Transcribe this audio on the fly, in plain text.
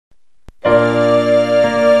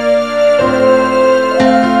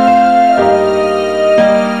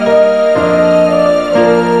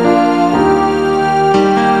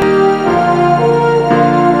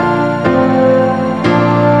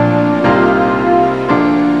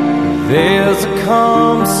There's a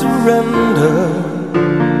calm surrender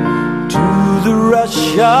to the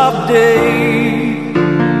rush of day,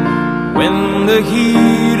 when the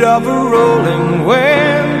heat of a rolling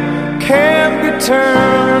wind can't be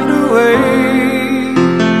turned away.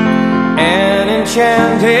 An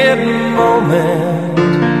enchanted moment,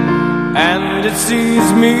 and it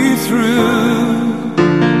sees me through.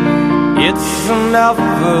 It's enough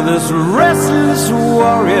for this restless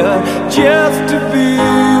warrior just to be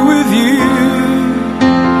with you.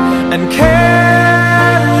 And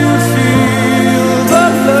can you feel the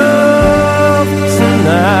love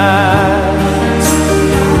tonight?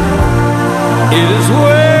 It is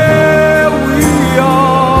where we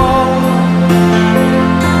are.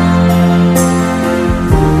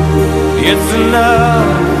 It's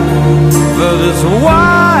enough for this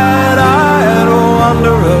wide-eyed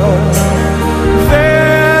wanderer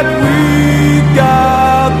that we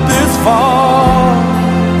got this far.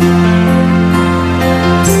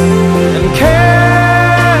 And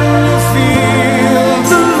can you feel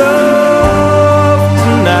the love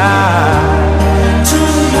tonight?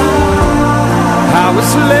 How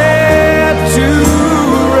it's led to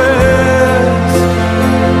rest.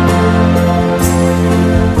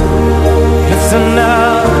 It's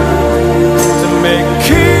enough to make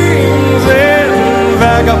kings and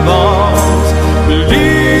vagabonds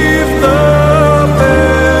believe the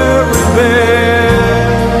very best.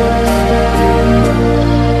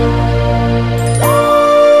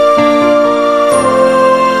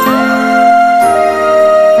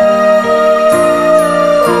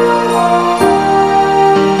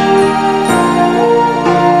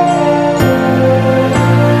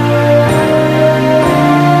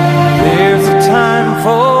 There's a time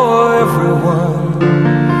for everyone,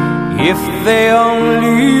 if they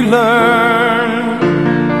only learn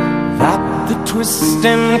that the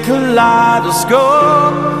twisting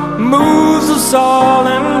kaleidoscope moves us all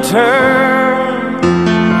in turn.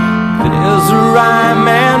 There's a rhyme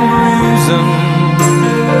and reason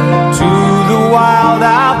to the wild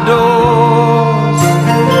outdoors,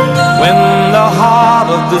 when the heart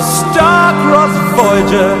of the star-crossed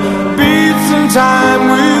Voyager beats in time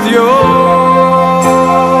with yours.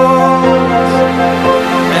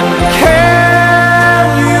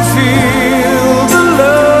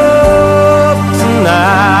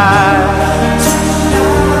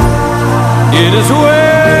 It is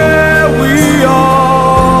where we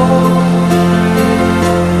are.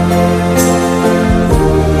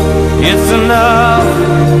 It's enough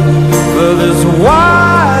for this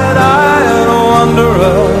wide-eyed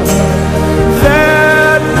wanderer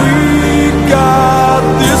that we got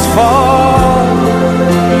this far.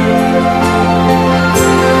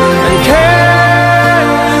 And can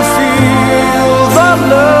you feel the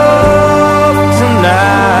love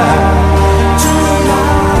tonight?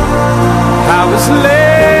 How it's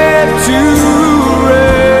led to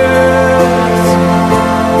rest.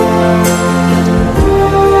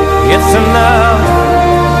 It's enough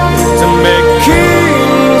to make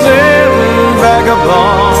kings and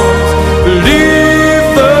vagabonds believe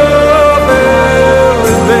the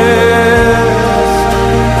very best.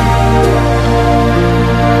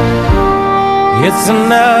 It's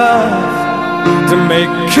enough to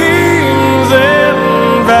make kings and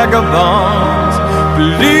vagabonds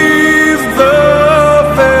believe